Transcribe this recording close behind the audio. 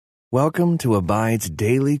Welcome to Abide's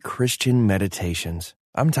Daily Christian Meditations.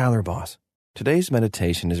 I'm Tyler Boss. Today's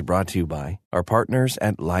meditation is brought to you by our partners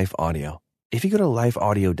at Life Audio. If you go to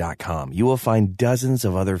lifeaudio.com, you will find dozens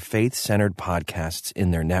of other faith-centered podcasts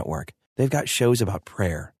in their network. They've got shows about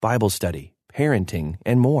prayer, Bible study, parenting,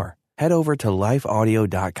 and more. Head over to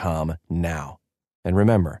lifeaudio.com now. And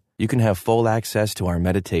remember, you can have full access to our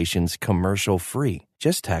meditations commercial-free.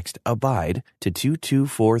 Just text ABIDE to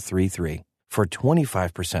 22433 for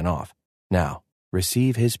 25% off. Now,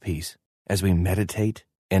 receive His peace as we meditate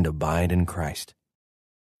and abide in Christ.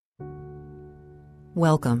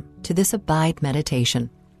 Welcome to this Abide Meditation.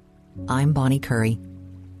 I'm Bonnie Curry.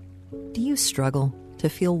 Do you struggle to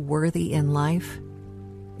feel worthy in life?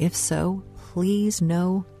 If so, please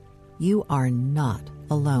know you are not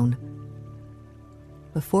alone.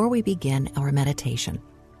 Before we begin our meditation,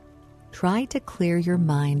 try to clear your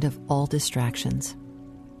mind of all distractions.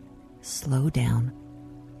 Slow down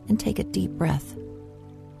and take a deep breath.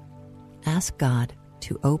 Ask God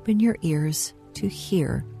to open your ears to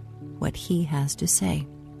hear what He has to say.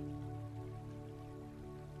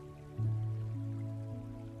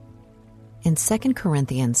 In 2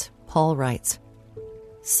 Corinthians, Paul writes,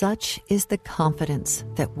 "Such is the confidence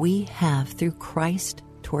that we have through Christ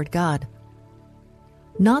toward God.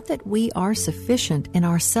 Not that we are sufficient in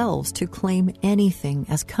ourselves to claim anything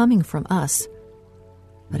as coming from us,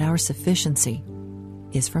 but our sufficiency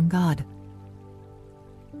is from God."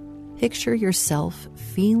 Picture yourself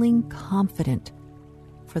feeling confident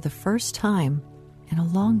for the first time in a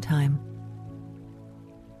long time.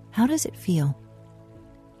 How does it feel?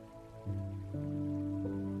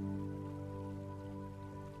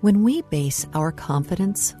 When we base our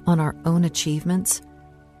confidence on our own achievements,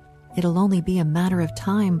 it'll only be a matter of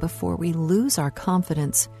time before we lose our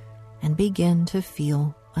confidence and begin to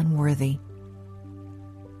feel unworthy.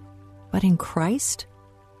 But in Christ,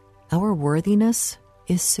 our worthiness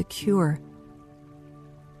is secure.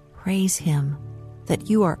 Praise Him that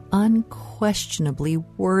you are unquestionably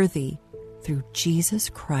worthy through Jesus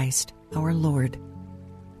Christ our Lord.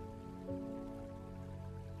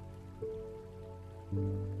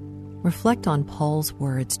 Reflect on Paul's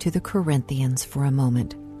words to the Corinthians for a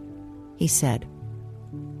moment. He said,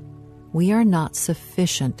 "We are not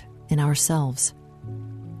sufficient in ourselves.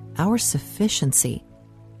 Our sufficiency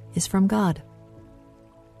is from God."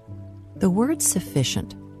 The word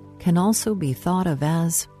sufficient can also be thought of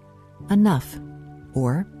as enough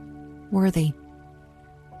or worthy.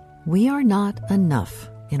 We are not enough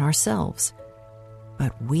in ourselves,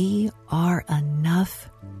 but we are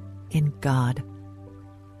enough in God.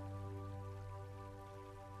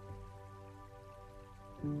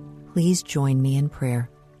 Please join me in prayer.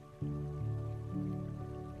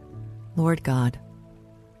 Lord God,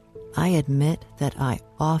 I admit that I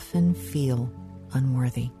often feel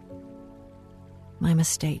unworthy. My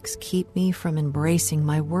mistakes keep me from embracing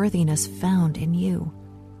my worthiness found in you.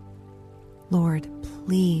 Lord,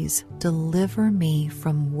 please deliver me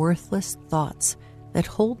from worthless thoughts that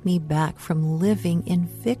hold me back from living in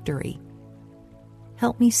victory.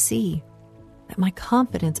 Help me see that my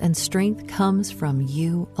confidence and strength comes from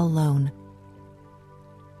you alone.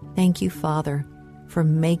 Thank you, Father, for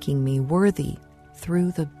making me worthy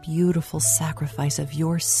through the beautiful sacrifice of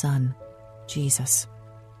your Son, Jesus.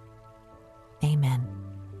 Amen.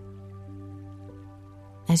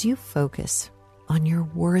 As you focus on your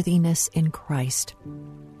worthiness in Christ,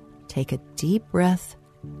 take a deep breath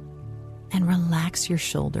and relax your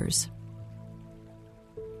shoulders.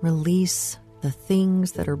 Release the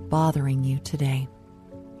things that are bothering you today.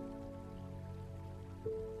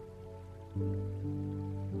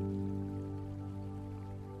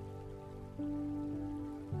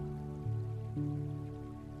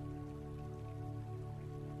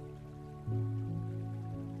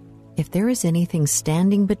 If there is anything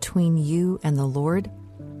standing between you and the Lord,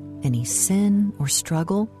 any sin or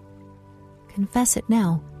struggle, confess it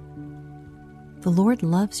now. The Lord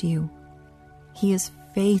loves you. He is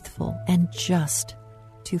faithful and just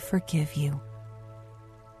to forgive you.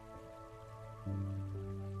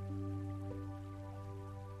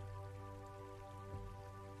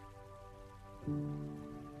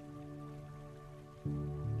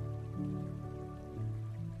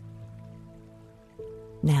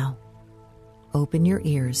 Now, open your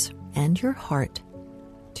ears and your heart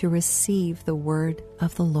to receive the word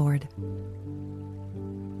of the Lord.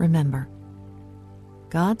 Remember,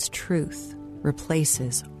 God's truth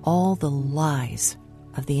replaces all the lies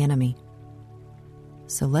of the enemy.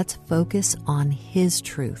 So let's focus on His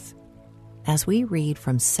truth as we read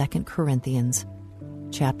from 2 Corinthians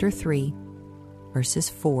chapter 3, verses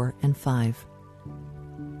 4 and 5.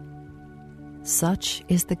 Such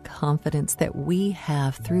is the confidence that we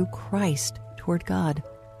have through Christ toward God.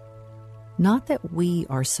 Not that we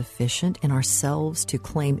are sufficient in ourselves to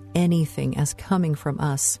claim anything as coming from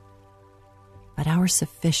us, but our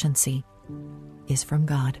sufficiency is from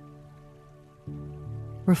God.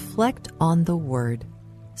 Reflect on the word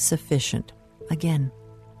sufficient again.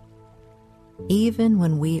 Even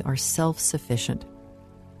when we are self-sufficient,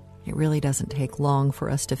 it really doesn't take long for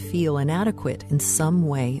us to feel inadequate in some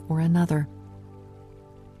way or another.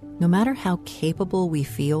 No matter how capable we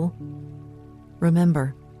feel,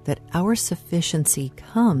 remember that our sufficiency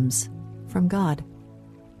comes from God.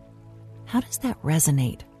 How does that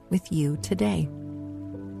resonate with you today?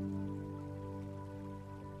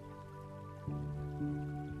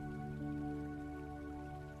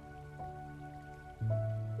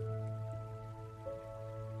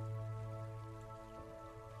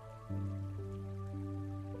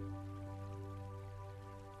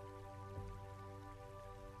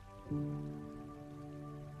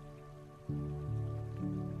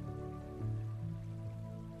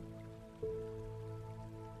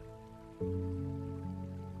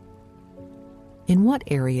 In what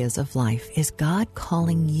areas of life is God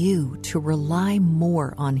calling you to rely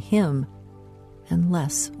more on Him and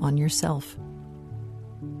less on yourself?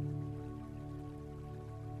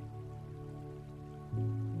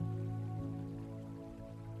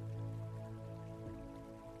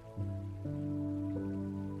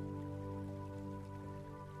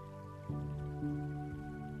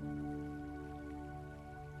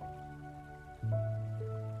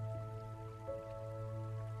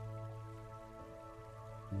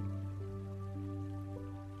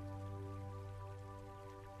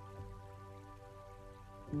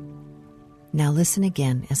 Now listen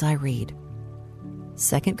again as I read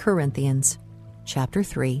 2 Corinthians chapter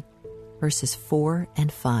 3, verses 4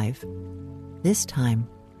 and 5, this time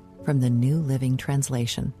from the New Living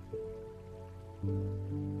Translation.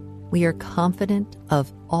 We are confident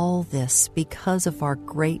of all this because of our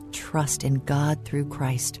great trust in God through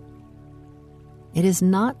Christ. It is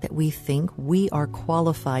not that we think we are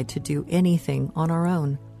qualified to do anything on our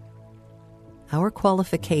own. Our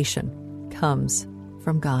qualification comes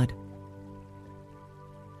from God.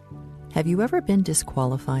 Have you ever been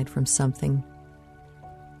disqualified from something?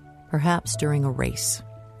 Perhaps during a race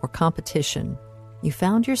or competition, you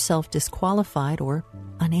found yourself disqualified or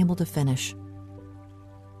unable to finish.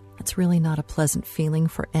 That's really not a pleasant feeling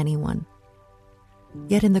for anyone.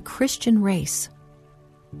 Yet in the Christian race,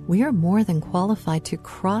 we are more than qualified to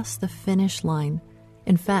cross the finish line.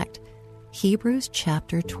 In fact, Hebrews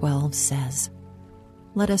chapter 12 says,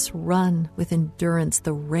 "Let us run with endurance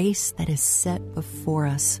the race that is set before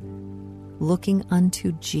us, looking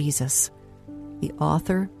unto Jesus, the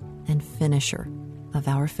author and finisher of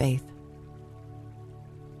our faith."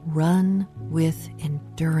 Run with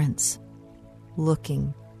endurance,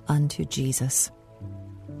 looking unto Jesus.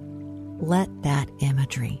 Let that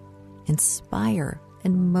imagery inspire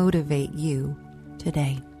and motivate you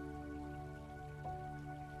today.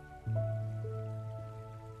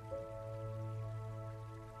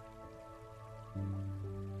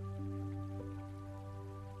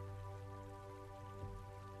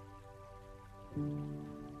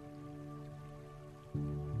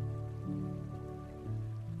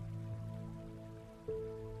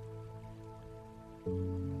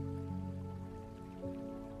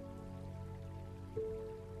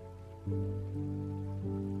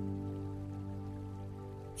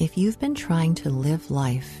 If you've been trying to live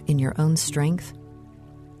life in your own strength,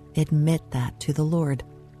 admit that to the Lord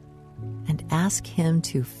and ask Him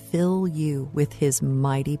to fill you with His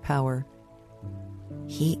mighty power.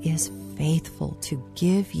 He is faithful to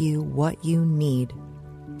give you what you need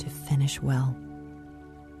to finish well.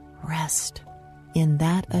 Rest in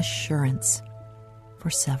that assurance for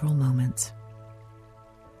several moments.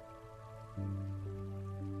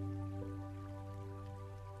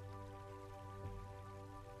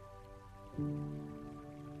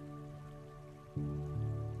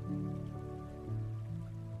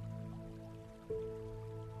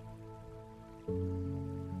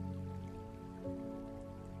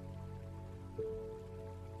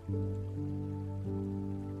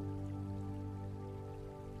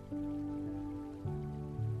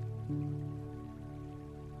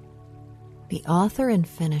 The author and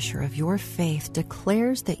finisher of your faith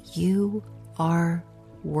declares that you are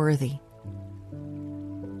worthy.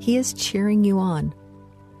 He is cheering you on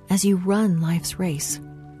as you run life's race.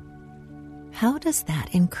 How does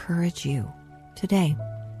that encourage you today?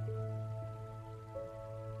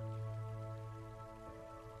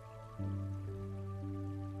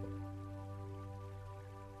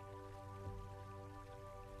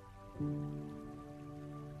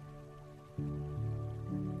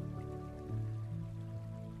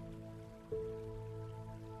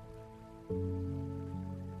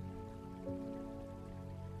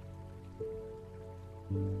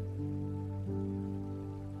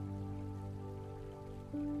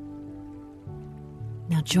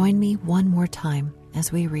 Now join me one more time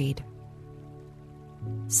as we read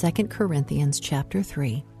 2 Corinthians chapter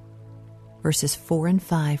 3, verses 4 and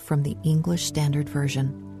 5 from the English Standard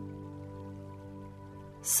Version.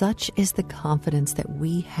 Such is the confidence that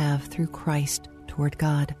we have through Christ toward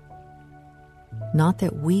God. Not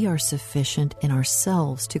that we are sufficient in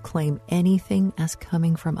ourselves to claim anything as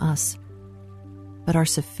coming from us, but our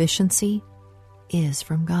sufficiency is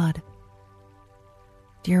from God.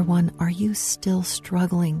 Dear one, are you still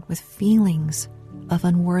struggling with feelings of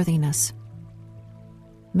unworthiness?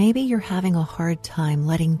 Maybe you're having a hard time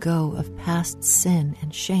letting go of past sin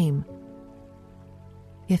and shame.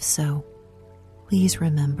 If so, please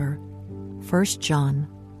remember 1 John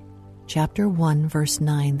chapter 1 verse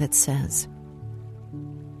 9 that says,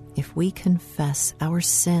 "If we confess our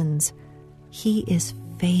sins, he is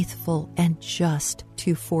faithful and just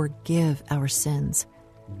to forgive our sins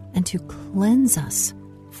and to cleanse us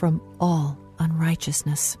from all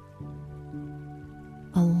unrighteousness."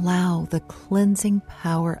 Allow the cleansing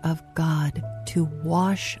power of God to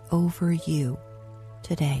wash over you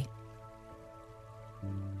today.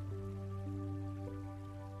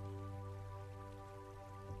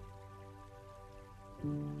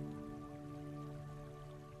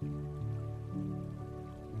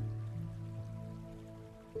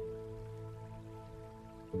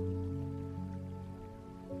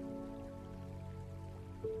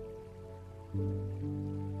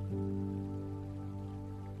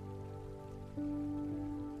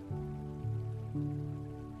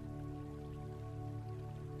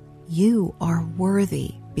 You are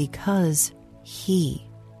worthy because He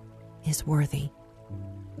is worthy.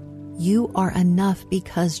 You are enough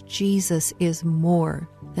because Jesus is more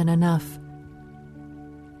than enough.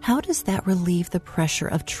 How does that relieve the pressure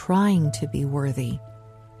of trying to be worthy?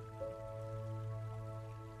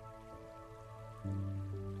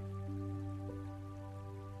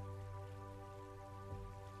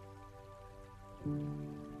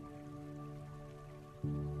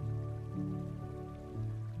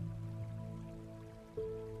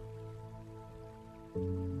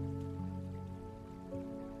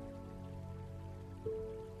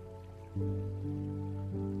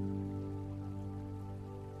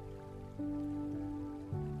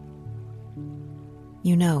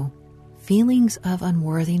 You know, feelings of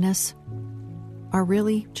unworthiness are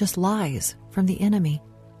really just lies from the enemy.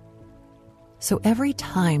 So every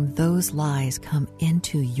time those lies come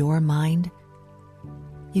into your mind,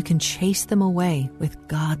 you can chase them away with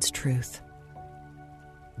God's truth.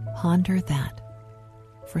 Ponder that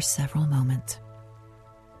for several moments.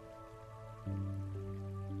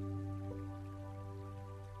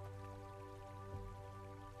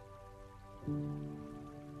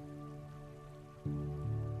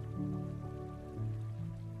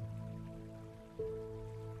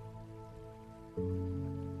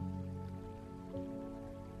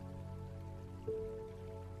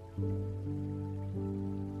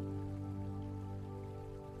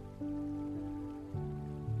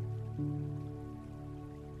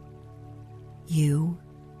 You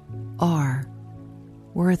are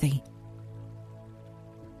worthy.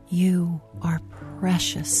 You are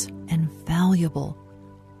precious and valuable.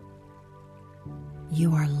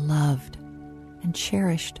 You are loved and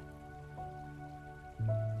cherished.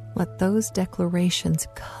 Let those declarations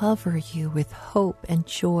cover you with hope and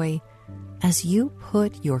joy as you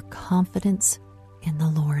put your confidence in the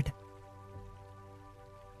Lord.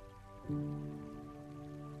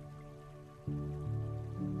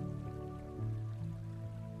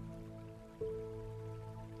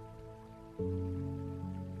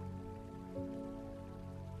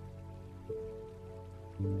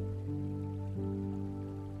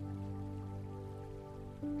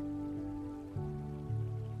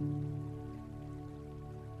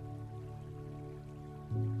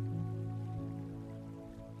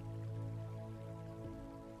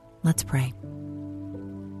 Let's pray.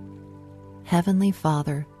 Heavenly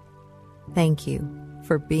Father, thank you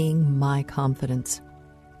for being my confidence.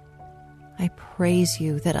 I praise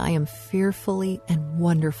you that I am fearfully and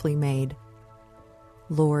wonderfully made.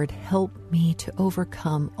 Lord, help me to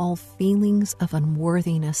overcome all feelings of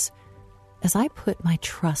unworthiness as I put my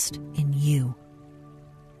trust in you.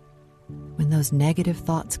 When those negative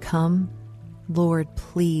thoughts come, Lord,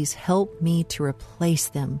 please help me to replace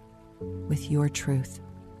them with your truth.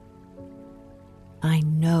 I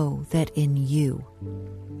know that in you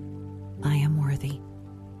I am worthy.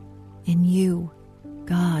 In you,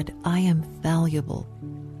 God, I am valuable.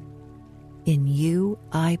 In you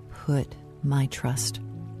I put my trust.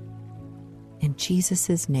 In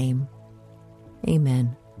Jesus' name,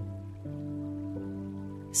 amen.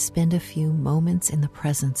 Spend a few moments in the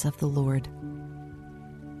presence of the Lord.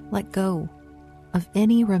 let go of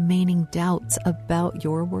any remaining doubts about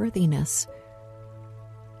your worthiness.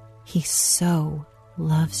 He so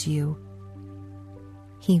loves you.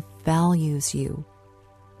 He values you.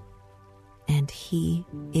 And He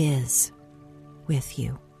is with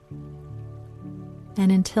you.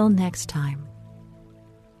 And until next time,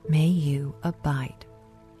 may you abide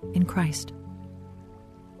in Christ.